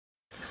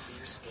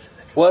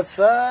What's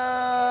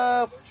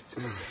up?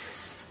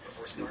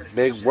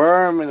 Big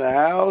Worm in the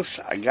house.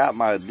 I got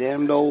my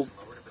damned old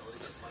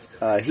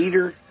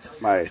heater,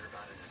 my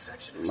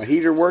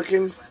heater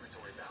working.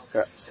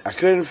 I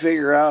couldn't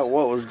figure out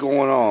what was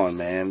going on,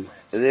 man.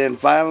 And then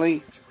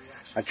finally,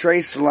 I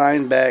traced the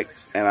line back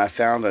and I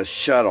found a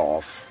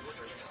shutoff.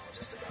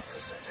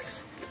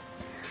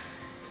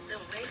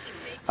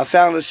 I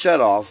found a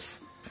shutoff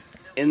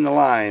in the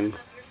line,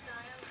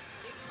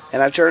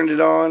 and I turned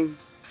it on.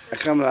 I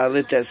come and I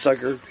lit that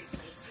sucker.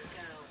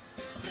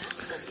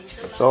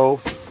 So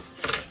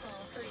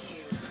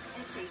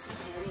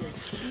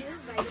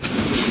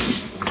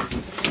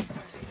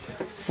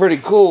pretty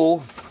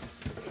cool,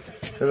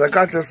 because I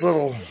got this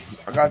little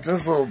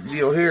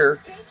deal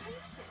here.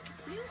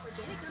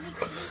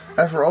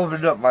 That's for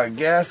opening up my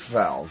gas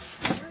valve,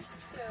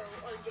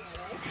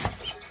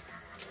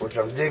 which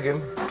I'm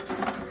digging.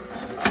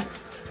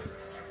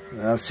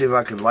 Now let's see if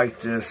I can light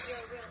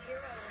this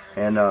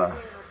and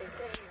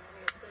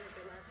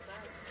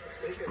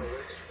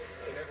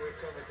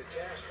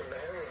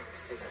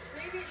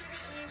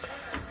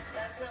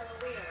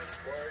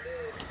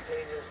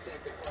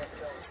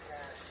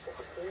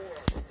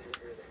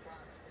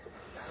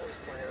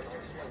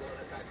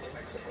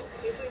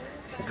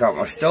got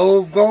my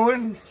stove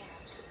going.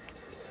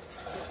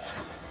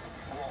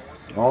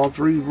 All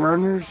 3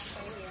 burners.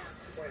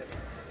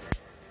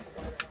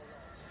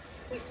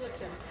 We flipped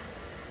him.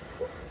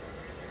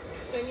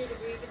 Spaniards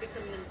agreed to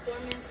become an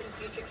informant in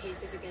future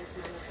cases against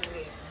Mama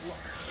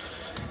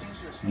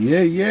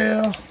Soria.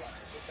 Yeah.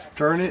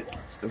 Turn it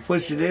and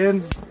push it in,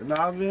 the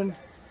knob in.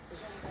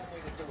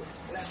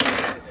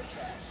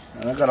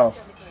 And I gotta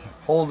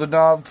hold the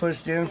knob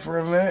pushed in for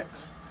a minute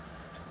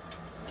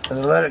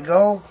and let it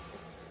go.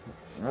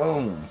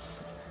 Boom.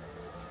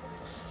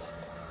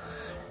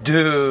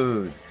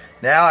 Dude,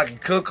 now I can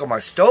cook on my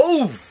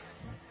stove.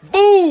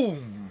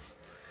 Boom.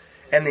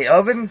 And the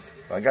oven,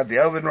 I got the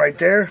oven right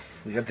there.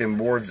 We got them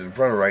boards in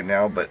front of right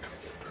now, but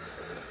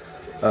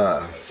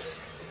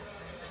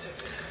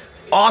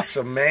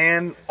awesome,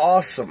 man.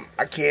 Awesome.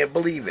 I can't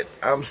believe it.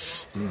 I'm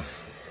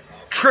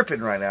tripping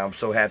right now. I'm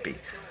so happy.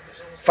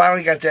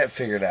 Finally got that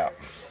figured out.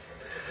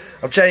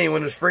 I'm telling you,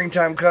 when the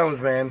springtime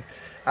comes, man,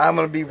 I'm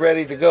going to be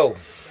ready to go.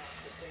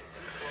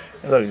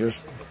 Look, just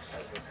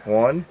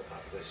 1,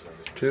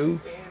 2,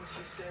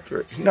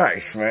 3.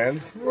 Nice, man.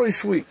 Really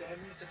sweet.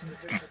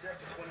 And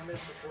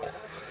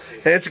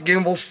it's a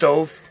gimbal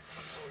stove.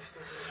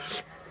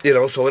 You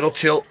know, so it'll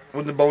tilt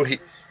when the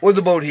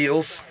boat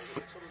heals.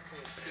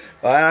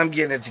 But I'm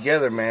getting it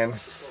together, man.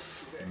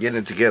 Getting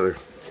it together.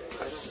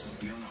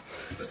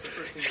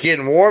 It's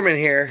getting warm in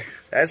here.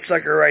 That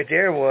sucker right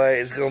there, boy,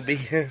 is gonna be.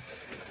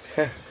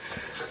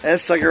 That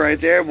sucker right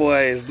there,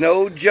 boy, is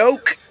no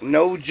joke.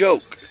 No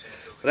joke.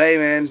 But hey,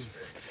 man,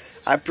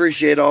 I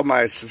appreciate all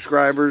my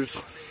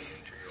subscribers.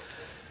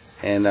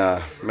 And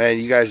man,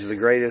 you guys are the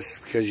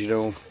greatest, because you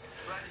know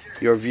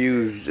your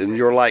views and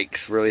your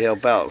likes really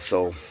help out.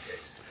 So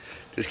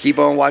just keep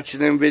on watching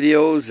them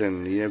videos,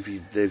 and you know,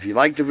 if you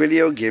like the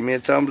video, give me a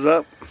thumbs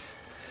up.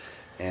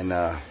 And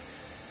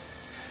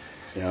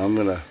you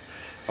know,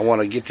 I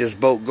want to get this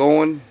boat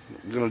going.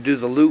 I'm gonna do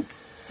the loop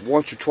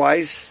once or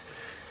twice,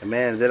 and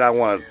man, then I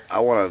want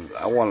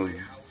to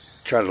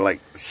try to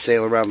like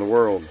sail around the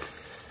world.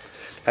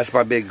 That's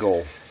my big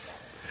goal,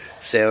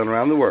 sailing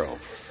around the world.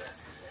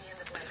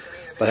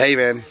 But hey,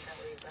 man,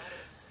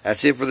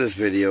 that's it for this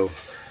video.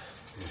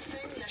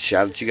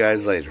 Shout at you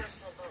guys later.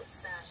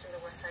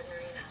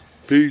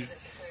 Peace.